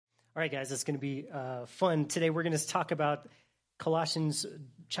All right, guys, it's going to be fun. Today we're going to talk about Colossians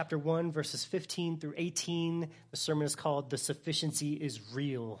chapter 1, verses 15 through 18. The sermon is called The Sufficiency is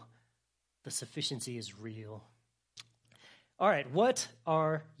Real. The sufficiency is real. All right, what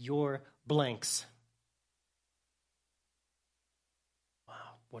are your blanks? Wow,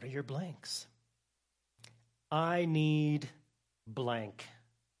 what are your blanks? I need blank.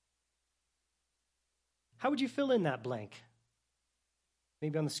 How would you fill in that blank?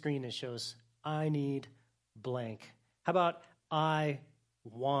 Maybe on the screen it shows, I need blank. How about I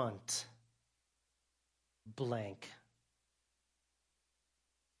want blank?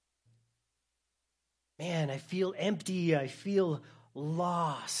 Man, I feel empty. I feel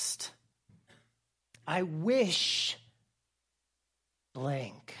lost. I wish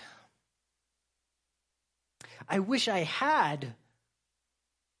blank. I wish I had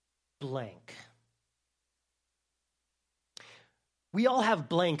blank. We all have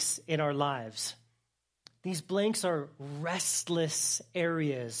blanks in our lives. These blanks are restless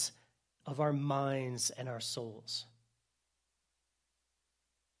areas of our minds and our souls.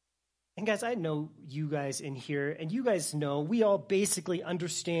 And guys, I know you guys in here, and you guys know we all basically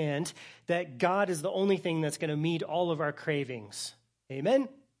understand that God is the only thing that's going to meet all of our cravings. Amen?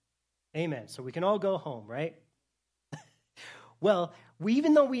 Amen. So we can all go home, right? Well,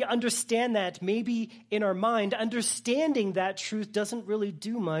 even though we understand that, maybe in our mind, understanding that truth doesn't really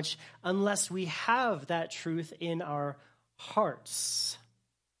do much unless we have that truth in our hearts.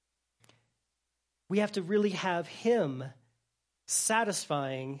 We have to really have Him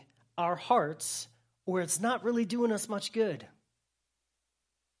satisfying our hearts, or it's not really doing us much good.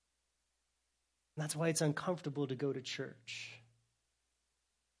 And that's why it's uncomfortable to go to church.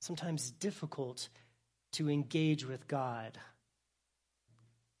 Sometimes it's difficult to engage with God,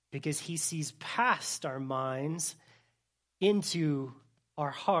 because He sees past our minds into our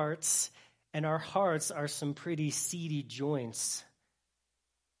hearts, and our hearts are some pretty seedy joints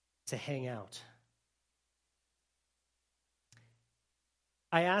to hang out.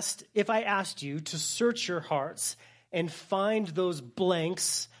 If I asked you to search your hearts and find those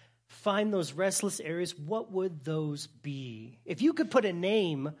blanks, find those restless areas, what would those be? If you could put a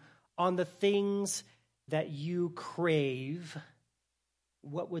name on the things that you crave,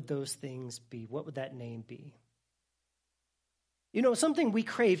 what would those things be? What would that name be? You know, something we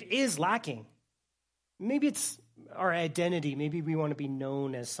crave is lacking. Maybe it's our identity. Maybe we want to be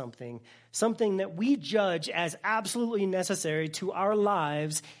known as something that we judge as absolutely necessary to our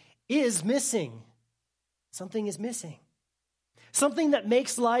lives is missing. Something is missing. Something that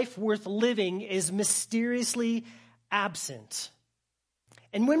makes life worth living is mysteriously absent.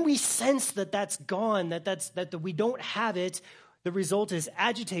 And when we sense that that's gone, that we don't have it, the result is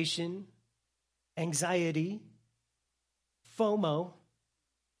agitation, anxiety, FOMO.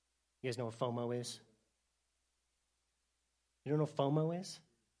 You guys know what FOMO is? You don't know what FOMO is?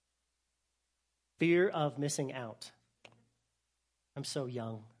 Fear of missing out. I'm so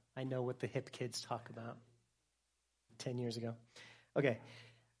young. I know what the hip kids talk about 10 years ago. Okay,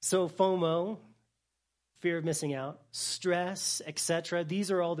 so FOMO, fear of missing out, stress, etc.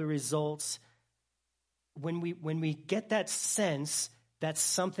 These are all the results when we get that sense that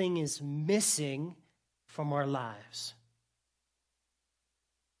something is missing from our lives.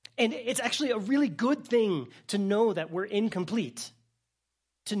 And it's actually a really good thing to know that we're incomplete,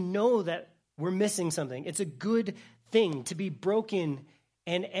 to know that we're missing something. It's a good thing to be broken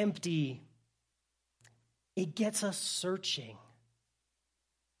and empty. It gets us searching.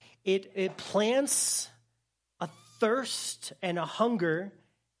 It plants a thirst and a hunger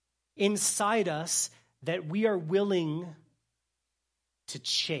inside us that we are willing to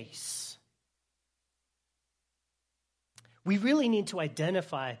chase. We really need to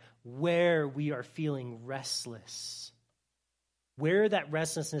identify where we are feeling restless, where that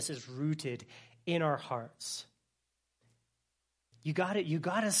restlessness is rooted in our hearts. You got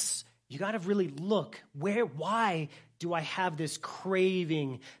to really look why do I have this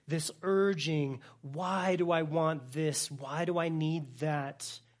craving, this urging? Why do I want this? Why do I need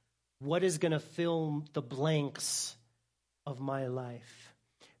that? What is going to fill the blanks of my life?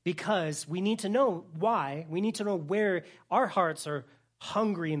 Because we need to know why. We need to know where our hearts are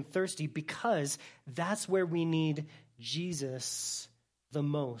hungry and thirsty, because that's where we need Jesus the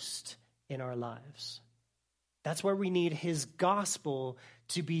most in our lives. That's where we need His gospel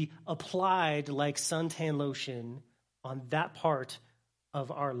to be applied like suntan lotion on that part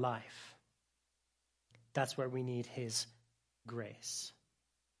of our life. That's where we need His grace.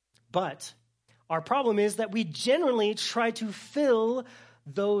 But our problem is that we generally try to fill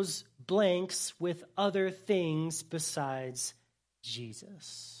those blanks with other things besides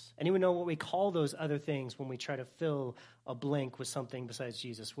Jesus. Anyone know what we call those other things when we try to fill a blank with something besides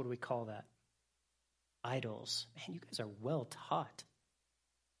Jesus? What do we call that? Idols. Man, you guys are well taught.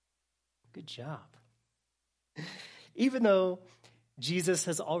 Good job. Even though Jesus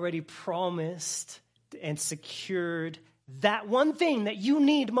has already promised and secured that one thing that you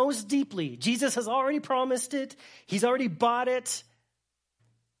need most deeply, Jesus has already promised it. He's already bought it.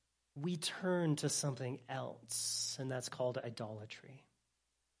 We turn to something else, and that's called idolatry.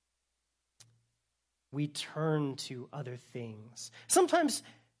 We turn to other things. Sometimes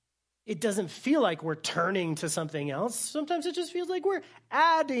it doesn't feel like we're turning to something else. Sometimes it just feels like we're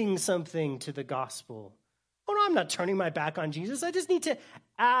adding something to the gospel. Oh, no, I'm not turning my back on Jesus. I just need to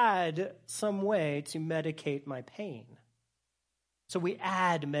add some way to medicate my pain. So we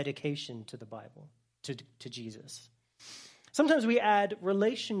add medication to the Bible, to Jesus. Sometimes we add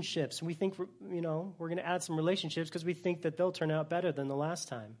relationships. We think, we're going to add some relationships because we think that they'll turn out better than the last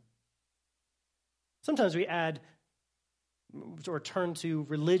time. Sometimes we add or turn to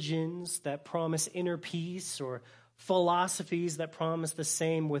religions that promise inner peace or philosophies that promise the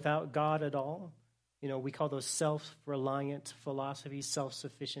same without God at all. We call those self-reliant philosophies,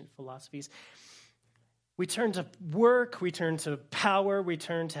 self-sufficient philosophies. We turn to work, we turn to power, we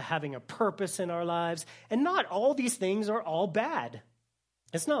turn to having a purpose in our lives. And not all these things are all bad.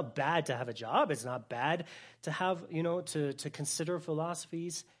 It's not bad to have a job. It's not bad to have, to consider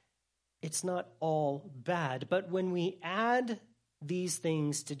philosophies. It's not all bad. But when we add these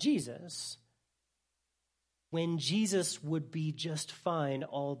things to Jesus, when Jesus would be just fine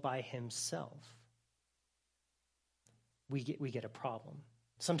all by himself, we get a problem.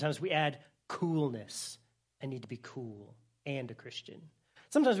 Sometimes we add coolness. I need to be cool and a Christian.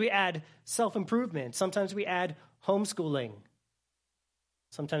 Sometimes we add self-improvement. Sometimes we add homeschooling.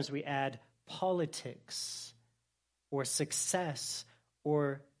 Sometimes we add politics or success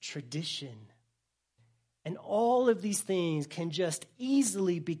or tradition. And all of these things can just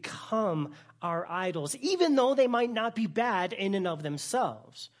easily become our idols, even though they might not be bad in and of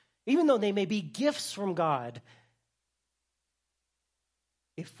themselves, even though they may be gifts from God.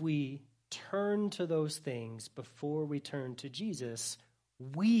 If we turn to those things before we turn to Jesus,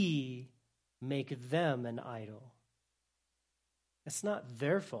 we make them an idol. It's not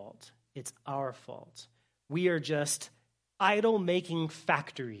their fault. It's our fault. We are just idol-making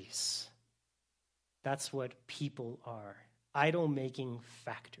factories. That's what people are. Idol-making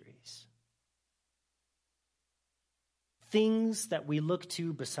factories. Things that we look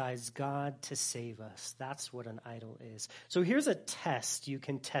to besides God to save us. That's what an idol is. So here's a test. You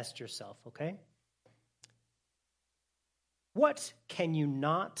can test yourself, okay? What can you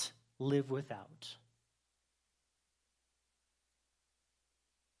not live without?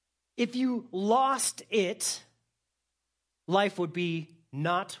 If you lost it, life would be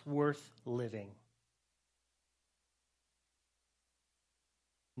not worth living.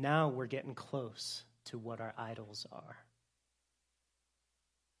 Now we're getting close to what our idols are.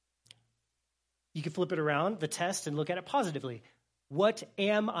 You can flip it around, the test, and look at it positively. What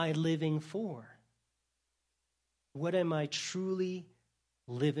am I living for? What am I truly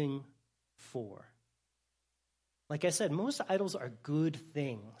living for? Like I said, most idols are good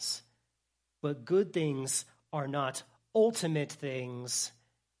things, but good things are not ultimate things,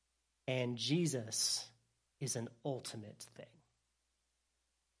 and Jesus is an ultimate thing.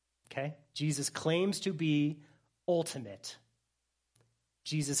 Okay? Jesus claims to be ultimate.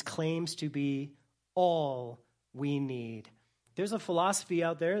 Jesus claims to be all we need. There's a philosophy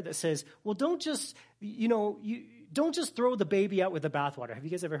out there that says, well, don't just throw the baby out with the bathwater. Have you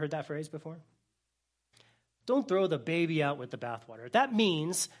guys ever heard that phrase before? Don't throw the baby out with the bathwater. That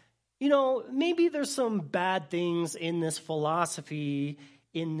means, maybe there's some bad things in this philosophy,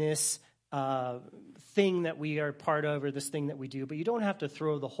 in this thing that we are part of or this thing that we do, but you don't have to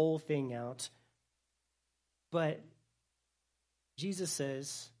throw the whole thing out. But Jesus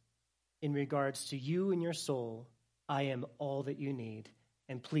says, in regards to you and your soul, I am all that you need.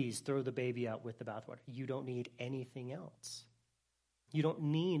 And please throw the baby out with the bathwater. You don't need anything else. You don't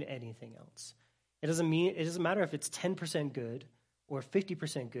need anything else. It doesn't matter if it's 10% good or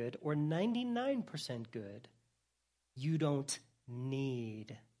 50% good or 99% good. You don't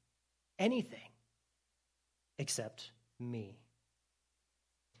need anything except me.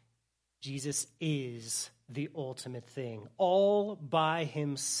 Jesus is the ultimate thing, all by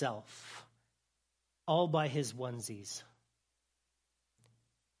himself, all by his onesies.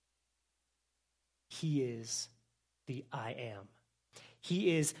 He is the I am.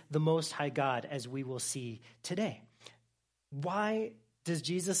 He is the Most High God, as we will see today. Why does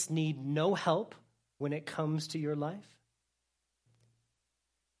Jesus need no help when it comes to your life?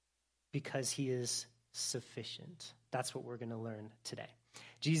 Because he is sufficient. That's what we're going to learn today.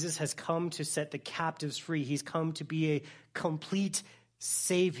 Jesus has come to set the captives free. He's come to be a complete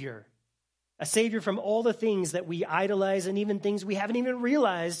Savior. A Savior from all the things that we idolize and even things we haven't even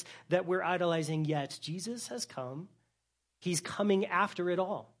realized that we're idolizing yet. Jesus has come. He's coming after it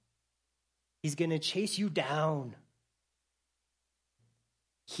all. He's going to chase you down.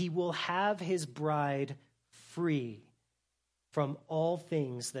 He will have his bride free from all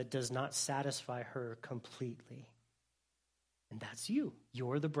things that does not satisfy her completely. And that's you.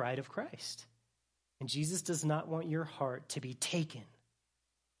 You're the bride of Christ. And Jesus does not want your heart to be taken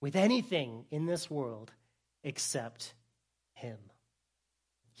with anything in this world except him.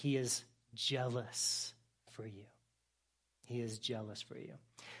 He is jealous for you. He is jealous for you.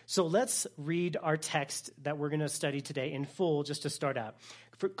 So let's read our text that we're going to study today in full just to start out.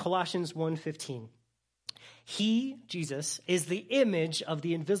 For Colossians 1:15. He, Jesus, is the image of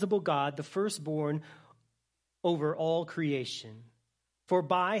the invisible God, the firstborn over all creation. For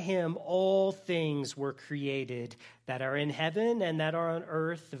by him all things were created that are in heaven and that are on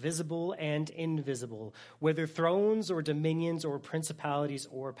earth, visible and invisible, whether thrones or dominions or principalities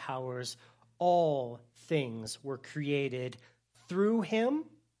or powers, all things were created through him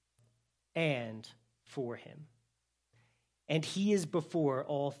and for him. And he is before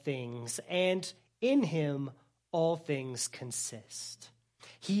all things, and in him all things consist.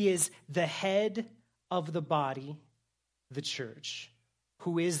 He is the head of the body, the church,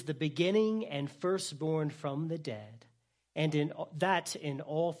 who is the beginning and firstborn from the dead, and in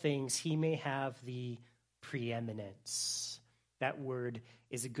all things he may have the preeminence. That word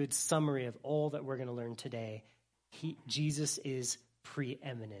is a good summary of all that we're going to learn today. Jesus is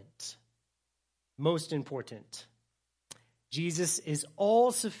preeminent. Most important, Jesus is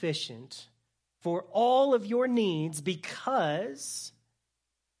all sufficient for all of your needs because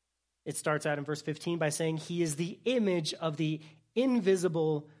it starts out in verse 15 by saying he is the image of the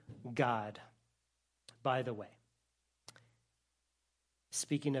invisible God. By the way,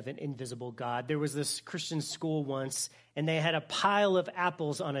 speaking of an invisible God, there was this Christian school once, and they had a pile of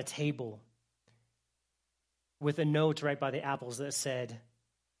apples on a table with a note right by the apples that said,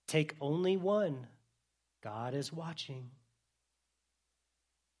 "Take only one. God is watching."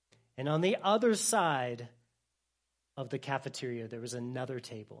 And on the other side of the cafeteria, there was another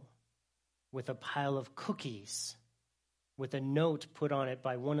table with a pile of cookies with a note put on it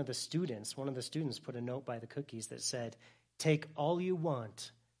by one of the students. One of the students put a note by the cookies that said, "Take all you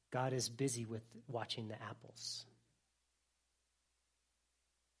want. God is busy with watching the apples."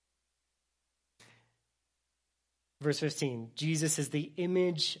 Verse 15, Jesus is the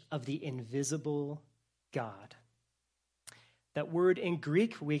image of the invisible God. That word in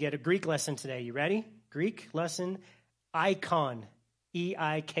Greek, we get a Greek lesson today. You ready? Greek lesson, icon,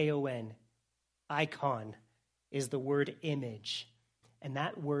 E-I-K-O-N. Icon is the word image. And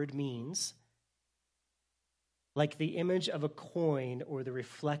that word means like the image of a coin or the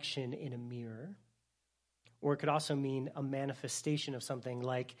reflection in a mirror. Or it could also mean a manifestation of something,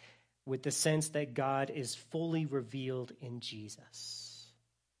 like with the sense that God is fully revealed in Jesus.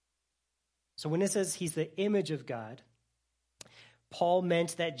 So when it says he's the image of God, Paul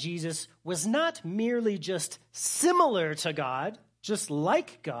meant that Jesus was not merely just similar to God, just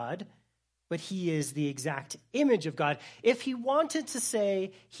like God, but he is the exact image of God. If he wanted to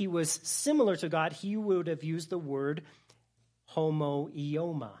say he was similar to God, he would have used the word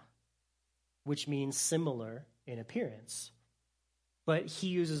homoioma, which means similar in appearance. But he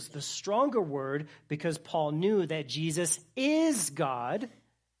uses the stronger word because Paul knew that Jesus is God,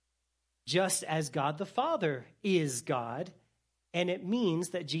 just as God the Father is God. And it means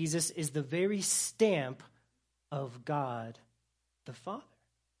that Jesus is the very stamp of God the Father.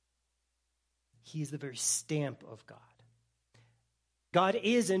 He is the very stamp of God. God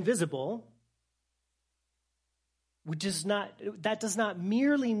is invisible. That does not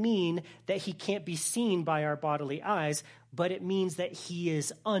merely mean that he can't be seen by our bodily eyes, but it means that he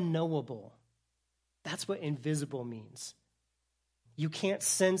is unknowable. That's what invisible means. You can't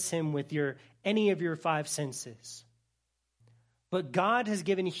sense him with any of your five senses. But God has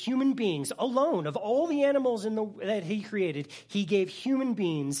given human beings alone, of all the animals that he created, he gave human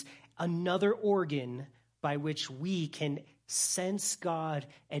beings another organ by which we can sense God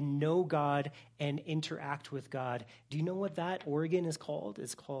and know God and interact with God. Do you know what that organ is called?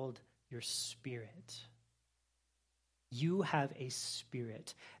 It's called your spirit. You have a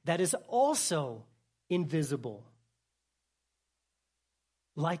spirit that is also invisible,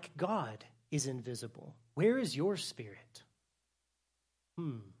 like God is invisible. Where is your spirit?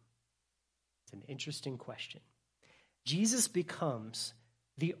 It's an interesting question. Jesus becomes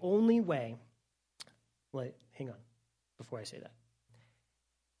The only way, hang on before I say that.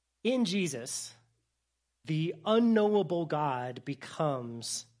 In Jesus, the unknowable God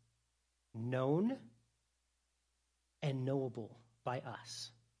becomes known and knowable by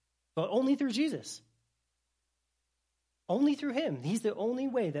us, but only through Jesus. Only through him. He's the only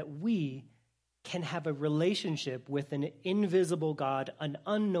way that we can have a relationship with an invisible God, an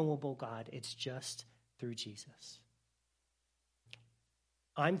unknowable God. It's just through Jesus.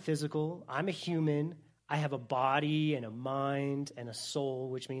 I'm physical. I'm a human. I have a body and a mind and a soul,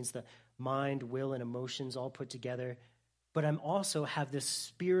 which means the mind, will, and emotions all put together. But I'm also have this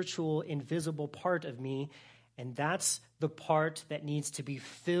spiritual, invisible part of me, and that's the part that needs to be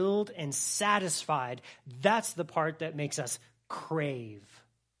filled and satisfied. That's the part that makes us crave.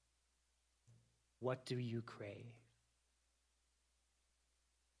 What do you crave?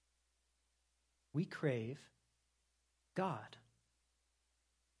 We crave God.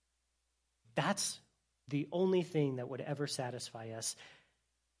 That's the only thing that would ever satisfy us.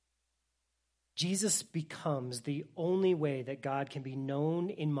 Jesus becomes the only way that God can be known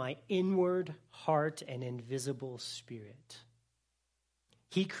in my inward heart and invisible spirit.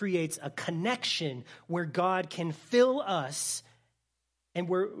 He creates a connection where God can fill us, and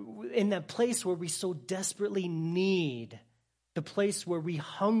we're in that place where we so desperately need, the place where we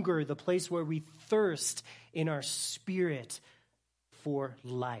hunger, the place where we thirst in our spirit for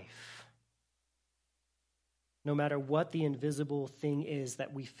life. No matter what the invisible thing is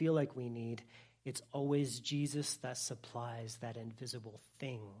that we feel like we need, it's always Jesus that supplies that invisible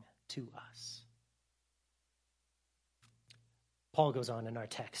thing to us. Paul goes on in our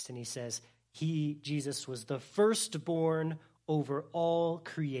text and he says, Jesus was the firstborn over all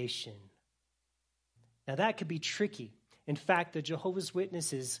creation. Now that could be tricky. In fact, the Jehovah's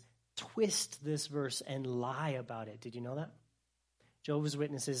Witnesses twist this verse and lie about it. Did you know that? Jehovah's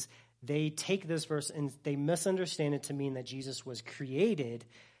Witnesses, they take this verse and they misunderstand it to mean that Jesus was created,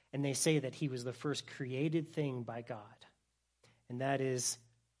 and they say that he was the first created thing by God. And that is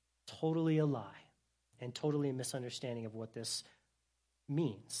totally a lie and totally a misunderstanding of what this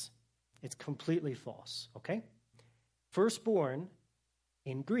means. It's completely false, okay? Firstborn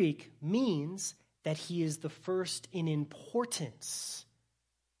in Greek means that he is the first in importance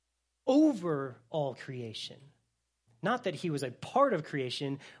over all creation. Not that he was a part of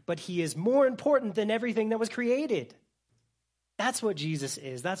creation, but he is more important than everything that was created. That's what Jesus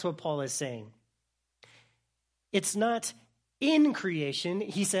is. That's what Paul is saying. It's not in creation.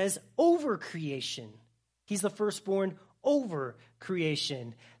 He says over creation. He's the firstborn over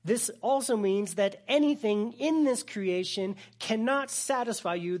creation. This also means that anything in this creation cannot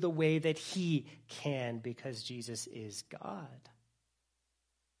satisfy you the way that he can, because Jesus is God.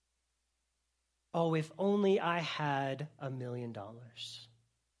 Oh, if only I had $1 million.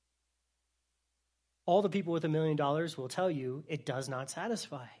 All the people with $1 million will tell you it does not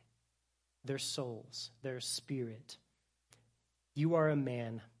satisfy their souls, their spirit. You are a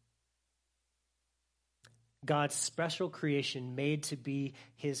man, God's special creation made to be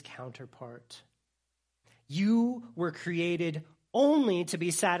his counterpart. You were created only to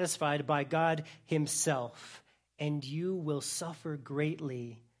be satisfied by God himself, and you will suffer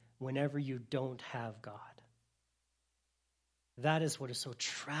greatly whenever you don't have God. That is what is so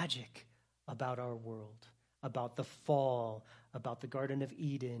tragic about our world, about the fall, about the Garden of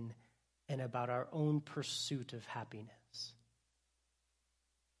Eden, and about our own pursuit of happiness.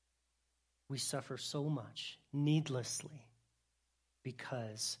 We suffer so much needlessly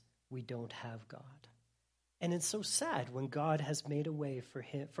because we don't have God. And it's so sad when God has made a way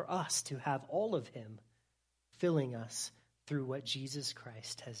for us to have all of him filling us through what Jesus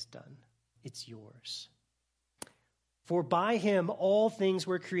Christ has done. It's yours. For by him all things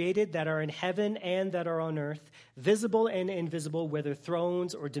were created that are in heaven and that are on earth, visible and invisible, whether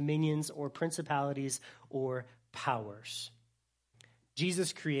thrones or dominions or principalities or powers.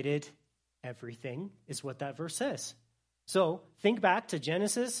 Jesus created everything, is what that verse says. So think back to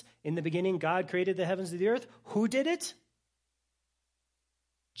Genesis. In the beginning, God created the heavens and the earth. Who did it?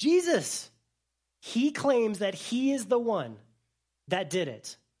 Jesus. He claims that he is the one that did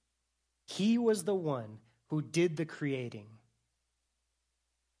it. He was the one who did the creating.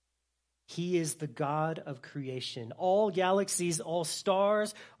 He is the God of creation. All galaxies, all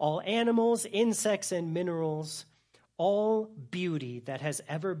stars, all animals, insects, and minerals, all beauty that has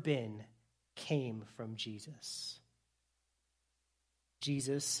ever been came from Jesus.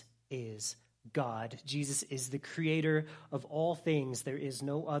 Jesus is God. Jesus is the creator of all things. There is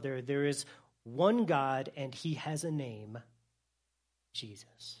no other. There is one God, and he has a name,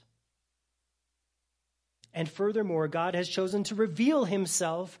 Jesus. And furthermore, God has chosen to reveal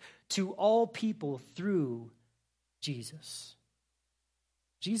himself to all people through Jesus.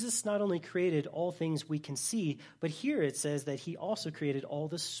 Jesus not only created all things we can see, but here it says that he also created all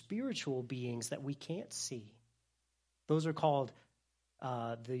the spiritual beings that we can't see. Those are called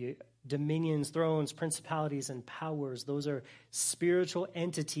the dominions, thrones, principalities, and powers. Those are spiritual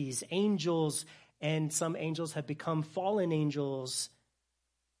entities, angels, and some angels have become fallen angels,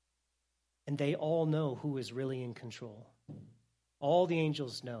 and they all know who is really in control. All the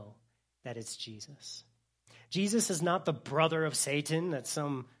angels know that it's Jesus. Jesus is not the brother of Satan that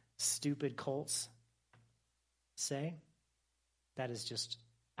some stupid cults say. That is just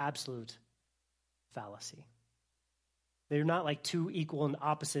absolute fallacy. They're not like two equal and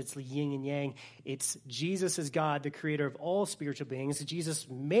opposites, like yin and yang. It's Jesus is God, the creator of all spiritual beings. Jesus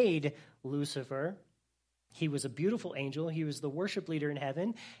made Lucifer. He was a beautiful angel. He was the worship leader in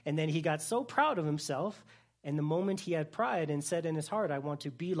heaven. And then he got so proud of himself, and the moment he had pride and said in his heart, I want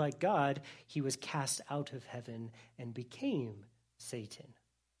to be like God, he was cast out of heaven and became Satan,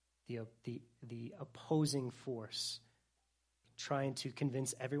 the opposing force, trying to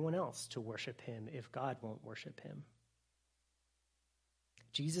convince everyone else to worship him if God won't worship him.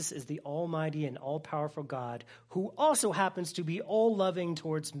 Jesus is the almighty and all-powerful God who also happens to be all-loving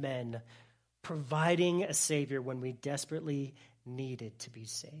towards men, providing a Savior when we desperately needed to be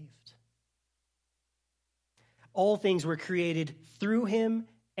saved. All things were created through him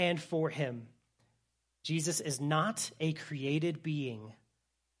and for him. Jesus is not a created being.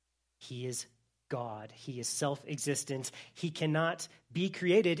 He is God. He is self-existent. He cannot be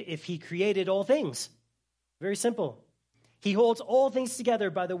created if he created all things. Very simple. He holds all things together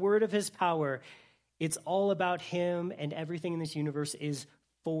by the word of his power. It's all about him, and everything in this universe is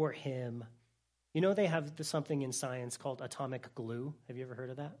for him. You know, they have something in science called atomic glue. Have you ever heard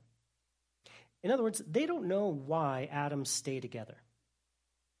of that? In other words, they don't know why atoms stay together.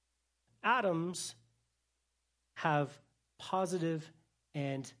 Atoms have positive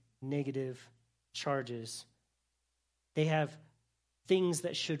and negative charges. They have things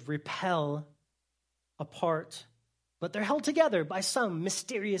that should repel apart, but they're held together by some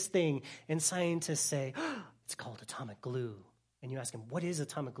mysterious thing. And scientists say, oh, it's called atomic glue. And you ask them, what is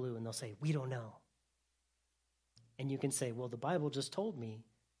atomic glue? And they'll say, we don't know. And you can say, well, the Bible just told me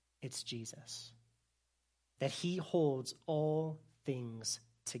it's Jesus. That he holds all things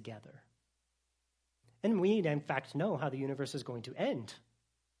together. And we, in fact, know how the universe is going to end.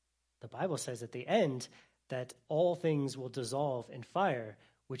 The Bible says at the end that all things will dissolve in fire,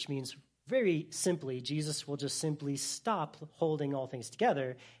 which means very simply, Jesus will just simply stop holding all things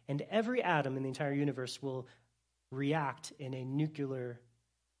together, and every atom in the entire universe will react in a nuclear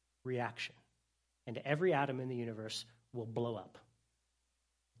reaction. And every atom in the universe will blow up.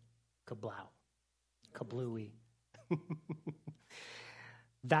 Kablow. Kablooey.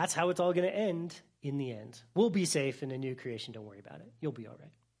 That's how it's all going to end in the end. We'll be safe in a new creation. Don't worry about it. You'll be all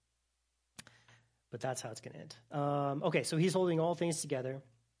right. But that's how it's going to end. Okay, so he's holding all things together.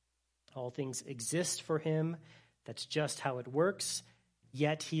 All things exist for him. That's just how it works.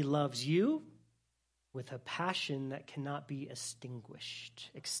 Yet he loves you with a passion that cannot be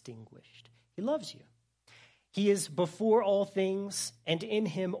extinguished. He loves you. He is before all things, and in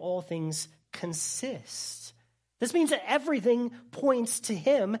him all things consist. This means that everything points to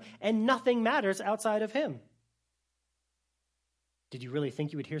him, and nothing matters outside of him. Did you really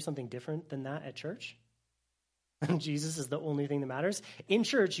think you would hear something different than that at church? Jesus is the only thing that matters. In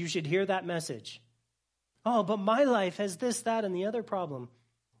church, you should hear that message. Oh, but my life has this, that, and the other problem.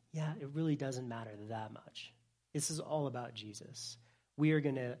 Yeah, it really doesn't matter that much. This is all about Jesus. We are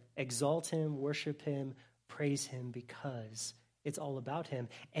going to exalt him, worship him, praise him because it's all about him.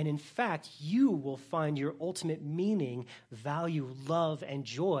 And in fact, you will find your ultimate meaning, value, love, and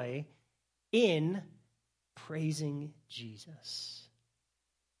joy in praising Jesus,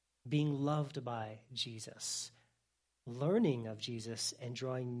 being loved by Jesus, learning of Jesus, and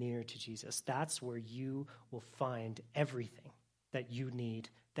drawing near to Jesus. That's where you will find everything that you need,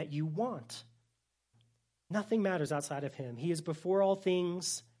 that you want. Nothing matters outside of him. He is before all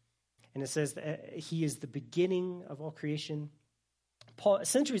things, and it says that he is the beginning of all creation.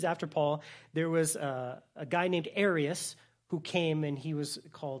 Centuries after Paul, there was a guy named Arius who came, and he was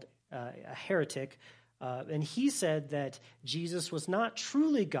called a heretic, and he said that Jesus was not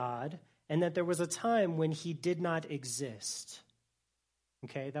truly God, and that there was a time when he did not exist.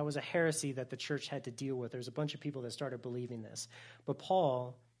 Okay, that was a heresy that the church had to deal with. There's a bunch of people that started believing this. But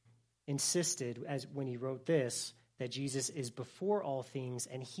Paul insisted, as when he wrote this, that Jesus is before all things,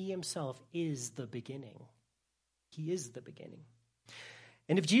 and he himself is the beginning. He is the beginning.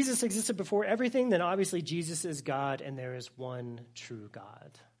 And if Jesus existed before everything, then obviously Jesus is God and there is one true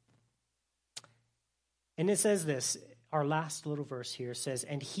God. And it says this, our last little verse here says,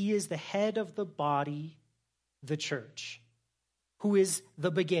 and he is the head of the body, the church, who is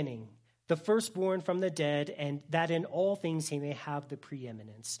the beginning, the firstborn from the dead, and that in all things he may have the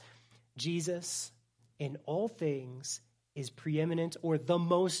preeminence. Jesus, in all things, is preeminent or the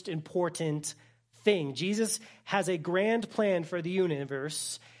most important thing. Jesus has a grand plan for the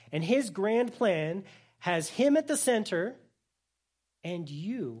universe, and his grand plan has him at the center and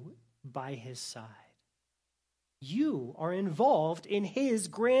you by his side. You are involved in his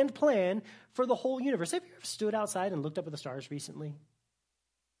grand plan for the whole universe. Have you ever stood outside and looked up at the stars recently?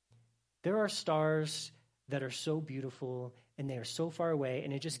 There are stars that are so beautiful and they are so far away,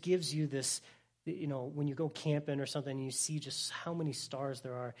 and it just gives you this, when you go camping or something, you see just how many stars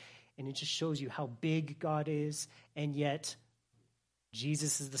there are, and it just shows you how big God is, and yet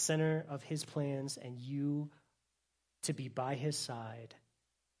Jesus is the center of his plans, and you to be by his side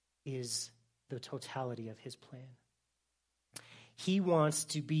is the totality of his plan. He wants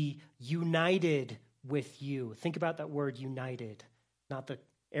to be united with you. Think about that word united, not the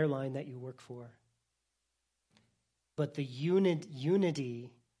airline that you work for, but the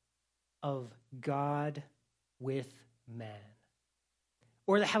unity of God with man.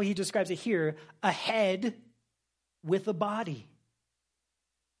 Or how he describes it here, a head with a body.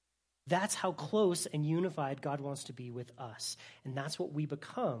 That's how close and unified God wants to be with us. And that's what we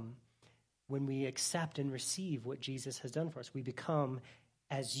become when we accept and receive what Jesus has done for us. We become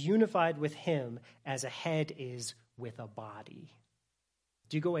as unified with him as a head is with a body.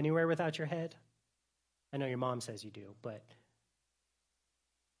 Do you go anywhere without your head? I know your mom says you do, but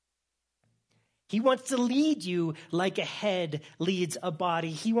he wants to lead you like a head leads a body.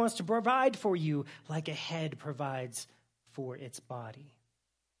 He wants to provide for you like a head provides for its body.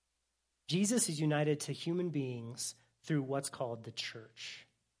 Jesus is united to human beings through what's called the church.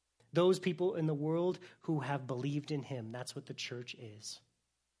 Those people in the world who have believed in him. That's what the church is.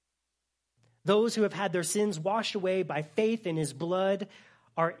 Those who have had their sins washed away by faith in his blood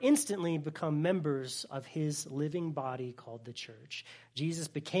are instantly become members of his living body called the church. Jesus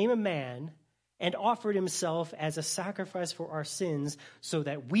became a man and offered himself as a sacrifice for our sins so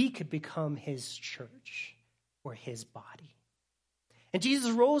that we could become his church or his body. And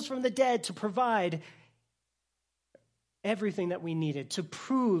Jesus rose from the dead to provide everything that we needed, to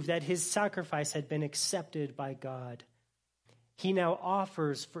prove that his sacrifice had been accepted by God. He now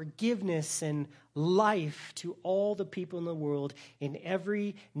offers forgiveness and life to all the people in the world, in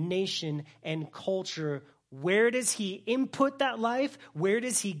every nation and culture. Where does he input that life? Where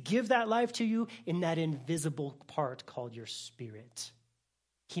does he give that life to you? In that invisible part called your spirit.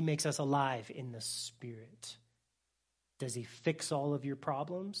 He makes us alive in the spirit. Does he fix all of your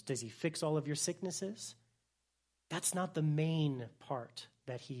problems? Does he fix all of your sicknesses? That's not the main part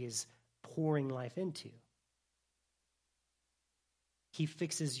that he is pouring life into. He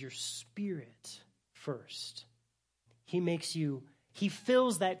fixes your spirit first. He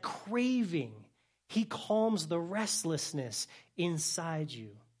fills that craving. He calms the restlessness inside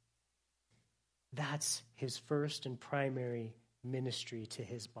you. That's his first and primary ministry to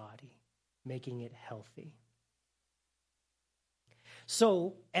his body, making it healthy.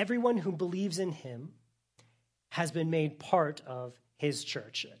 So everyone who believes in him has been made part of his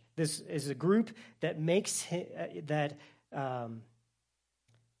church. This is a group that makes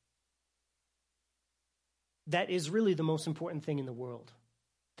that is really the most important thing in the world.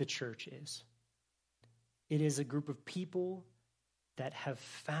 The church is. It is a group of people that have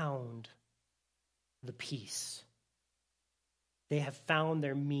found the peace. They have found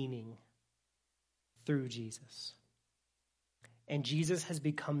their meaning through Jesus. And Jesus has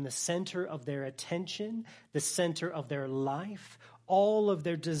become the center of their attention, the center of their life. All of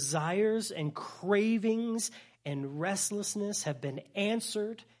their desires and cravings and restlessness have been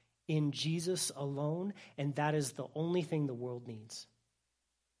answered in Jesus alone, and that is the only thing the world needs.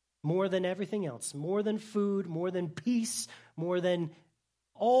 More than everything else, more than food, more than peace, more than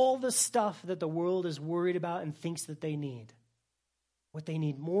all the stuff that the world is worried about and thinks that they need. What they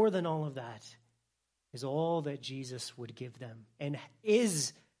need more than all of that is all that Jesus would give them and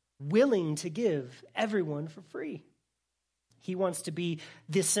is willing to give everyone for free. He wants to be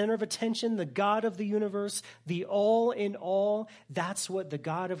the center of attention, the God of the universe, the all in all. That's what the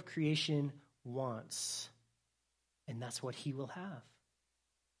God of creation wants. And that's what he will have.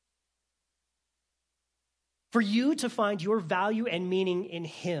 For you to find your value and meaning in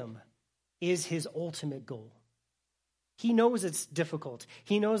him is his ultimate goal. He knows it's difficult.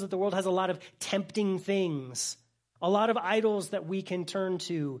 He knows that the world has a lot of tempting things a lot of idols that we can turn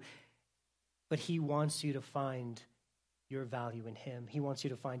to, but he wants you to find your value in him. He wants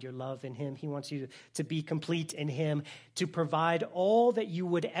you to find your love in him. He wants you to be complete in him, to provide all that you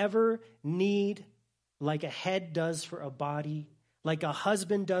would ever need, like a head does for a body, like a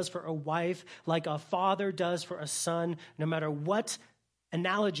husband does for a wife, like a father does for a son. No matter what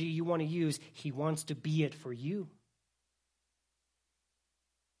analogy you want to use, he wants to be it for you.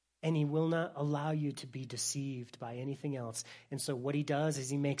 And he will not allow you to be deceived by anything else. And so what he does is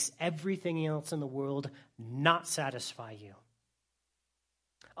he makes everything else in the world not satisfy you.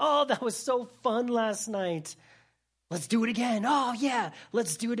 Oh, that was so fun last night. Let's do it again. Oh, yeah,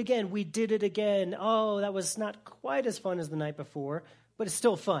 let's do it again. We did it again. Oh, that was not quite as fun as the night before, but it's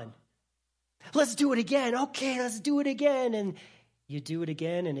still fun. Let's do it again. Okay, let's do it again. And you do it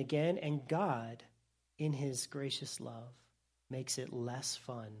again and again, and God, in his gracious love, makes it less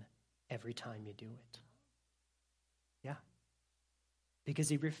fun every time you do it. Yeah. Because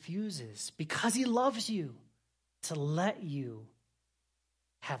he refuses, because he loves you, to let you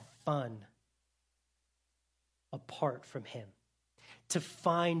have fun apart from him, to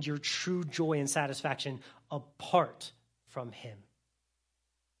find your true joy and satisfaction apart from him.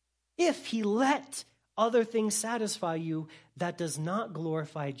 If he let other things satisfy you, that does not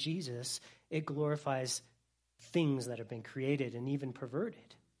glorify Jesus. It glorifies things that have been created and even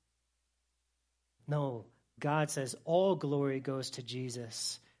perverted. No, God says all glory goes to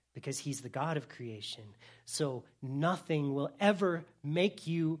Jesus because he's the God of creation. So nothing will ever make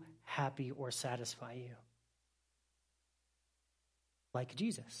you happy or satisfy you like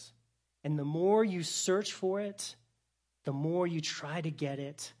Jesus. And the more you search for it, the more you try to get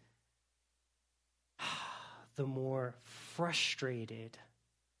it, the more frustrated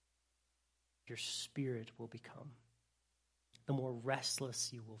your spirit will become, the more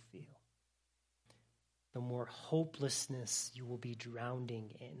restless you will feel, the more hopelessness you will be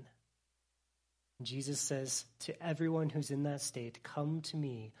drowning in. And Jesus says to everyone who's in that state, come to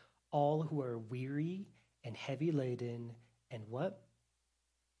me, all who are weary and heavy laden, and what?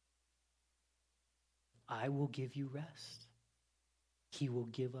 I will give you rest. He will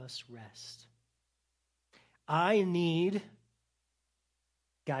give us rest. I need,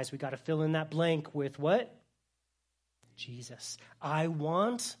 guys, we got to fill in that blank with what? Jesus. I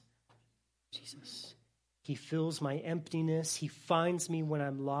want Jesus. He fills my emptiness. He finds me when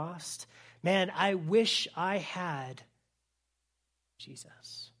I'm lost. Man, I wish I had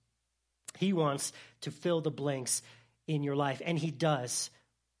Jesus. He wants to fill the blanks in your life, and he does.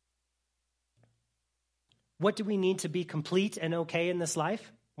 What do we need to be complete and okay in this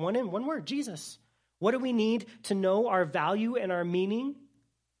life? One word, Jesus. What do we need to know our value and our meaning?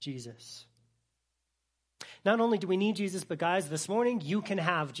 Jesus. Not only do we need Jesus, but guys, this morning you can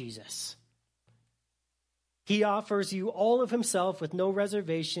have Jesus. He offers you all of himself with no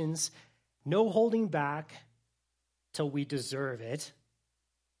reservations, no holding back till we deserve it.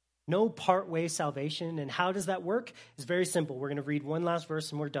 No part-way salvation. And how does that work? It's very simple. We're going to read one last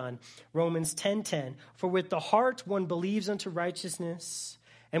verse and we're done. Romans 10:10. For with the heart one believes unto righteousness,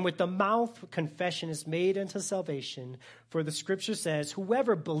 and with the mouth confession is made unto salvation. For the scripture says,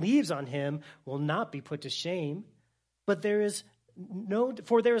 whoever believes on him will not be put to shame. But there is no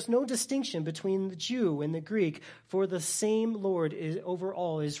distinction between the Jew and the Greek, for the same Lord is over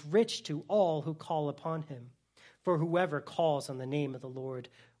all, is rich to all who call upon him. For whoever calls on the name of the Lord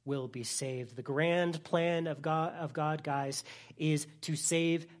will be saved. The grand plan of God, guys, is to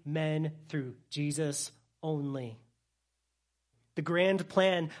save men through Jesus only. The grand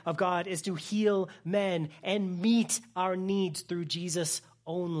plan of God is to heal men and meet our needs through Jesus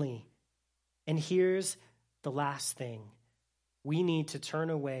only. And here's the last thing. We need to turn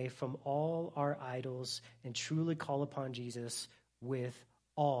away from all our idols and truly call upon Jesus with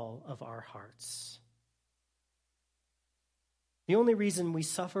all of our hearts. The only reason we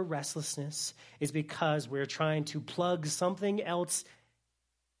suffer restlessness is because we're trying to plug something else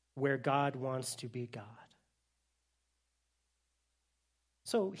where God wants to be God.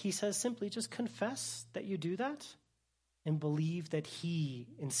 So he says simply, just confess that you do that and believe that he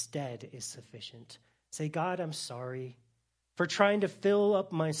instead is sufficient. Say, God, I'm sorry for trying to fill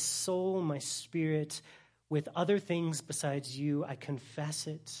up my soul, my spirit with other things besides you. I confess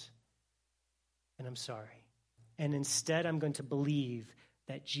it, and I'm sorry. And instead, I'm going to believe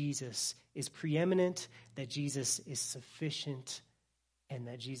that Jesus is preeminent, that Jesus is sufficient, and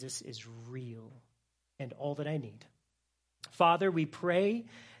that Jesus is real and all that I need. Father, we pray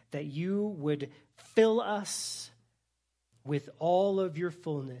that you would fill us with all of your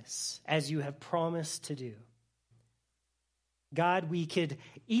fullness as you have promised to do. God, we could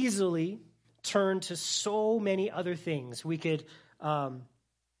easily turn to so many other things. We could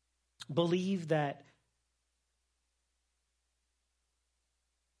believe that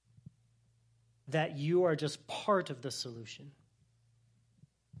you are just part of the solution.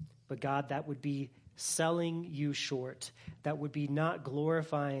 But God, that would be selling you short. That would be not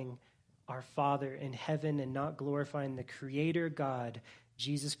glorifying our Father in heaven and not glorifying the Creator God,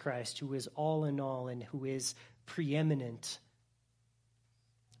 Jesus Christ, who is all in all and who is preeminent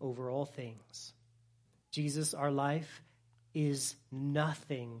over all things. Jesus, our life is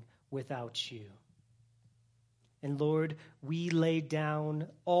nothing without you. And Lord, we lay down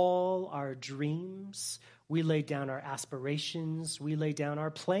all our dreams. We lay down our aspirations. We lay down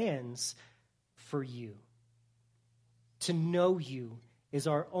our plans for you. To know you is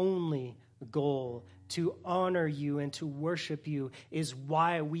our only goal. To honor you and to worship you is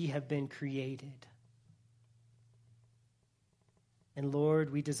why we have been created. And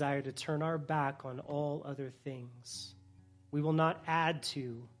Lord, we desire to turn our back on all other things. We will not add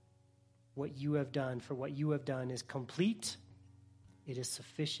to what you have done, for what you have done is complete, it is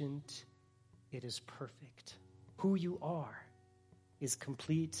sufficient, it is perfect. Who you are is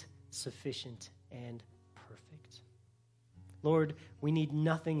complete, sufficient, and perfect. Lord, we need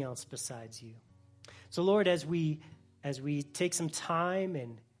nothing else besides you. So Lord, as we take some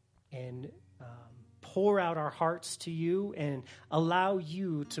time and pour out our hearts to you and allow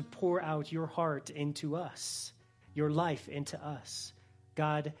you to pour out your heart into us, your life into us,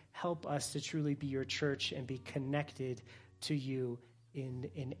 God, help us to truly be your church and be connected to you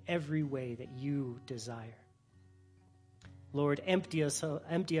in every way that you desire. Lord, empty us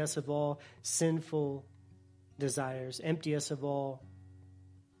of all sinful desires. Empty us of all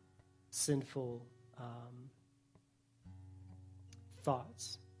sinful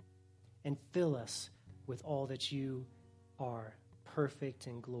thoughts. And fill us with all that you are, perfect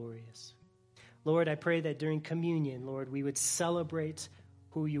and glorious. Lord, I pray that during communion, Lord, we would celebrate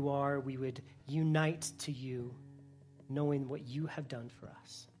who you are. We would unite to you, knowing what you have done for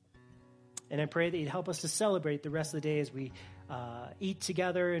us. And I pray that you'd help us to celebrate the rest of the day as we eat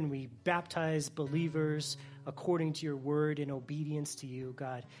together and we baptize believers according to your word in obedience to you,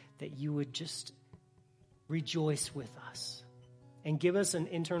 God, that you would just rejoice with us and give us an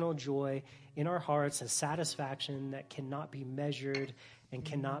internal joy in our hearts, a satisfaction that cannot be measured and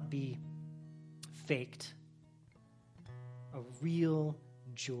cannot be faked. A real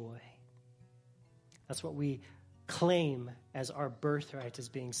joy. That's what we claim as our birthright as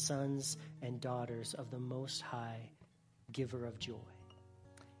being sons and daughters of the Most High, giver of joy.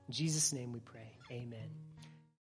 In Jesus' name we pray. Amen.